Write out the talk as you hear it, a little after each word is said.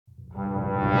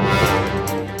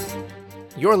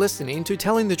You're listening to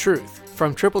Telling the Truth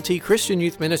from Triple T Christian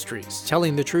Youth Ministries,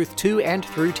 telling the truth to and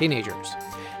through teenagers.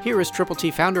 Here is Triple T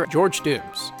founder George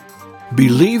Dooms.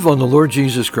 Believe on the Lord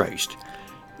Jesus Christ.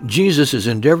 Jesus is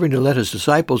endeavoring to let his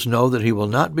disciples know that he will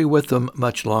not be with them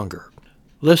much longer.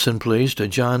 Listen, please, to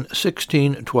John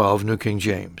 16:12, New King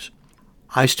James.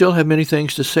 I still have many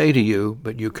things to say to you,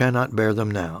 but you cannot bear them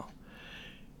now.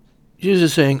 Jesus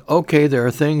is saying, okay, there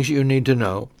are things you need to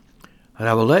know, and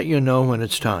I will let you know when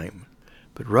it's time.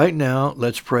 But right now,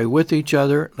 let's pray with each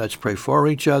other, let's pray for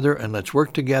each other, and let's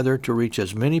work together to reach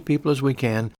as many people as we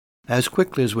can, as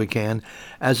quickly as we can,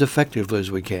 as effectively as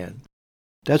we can.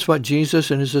 That's what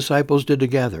Jesus and his disciples did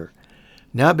together.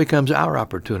 Now it becomes our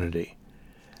opportunity.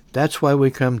 That's why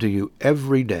we come to you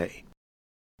every day,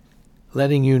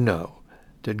 letting you know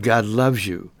that God loves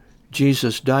you.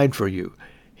 Jesus died for you.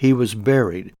 He was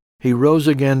buried. He rose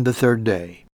again the third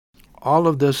day. All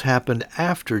of this happened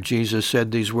after Jesus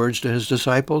said these words to his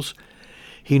disciples.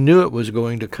 He knew it was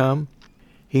going to come.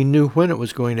 He knew when it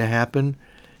was going to happen.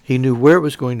 He knew where it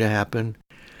was going to happen.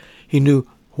 He knew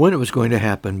when it was going to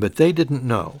happen, but they didn't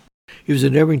know. He was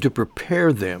endeavoring to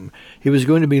prepare them. He was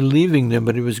going to be leaving them,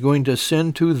 but he was going to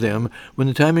send to them, when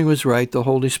the timing was right, the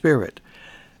Holy Spirit.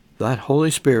 That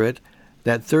Holy Spirit,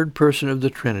 that third person of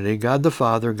the Trinity, God the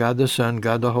Father, God the Son,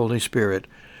 God the Holy Spirit,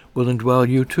 will indwell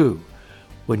you too,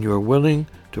 when you are willing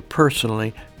to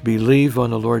personally believe on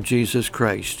the Lord Jesus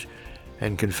Christ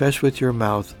and confess with your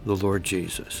mouth the Lord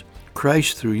Jesus.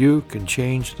 Christ through you can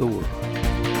change the world.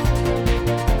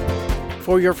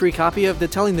 For your free copy of the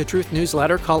Telling the Truth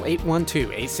newsletter, call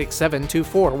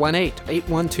 812-867-2418,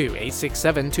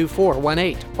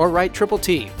 812-867-2418, or write Triple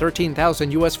T,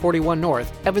 13,000 U.S. 41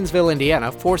 North, Evansville,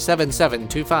 Indiana,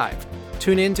 47725.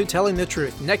 Tune in to Telling the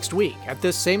Truth next week at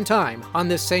this same time on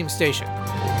this same station.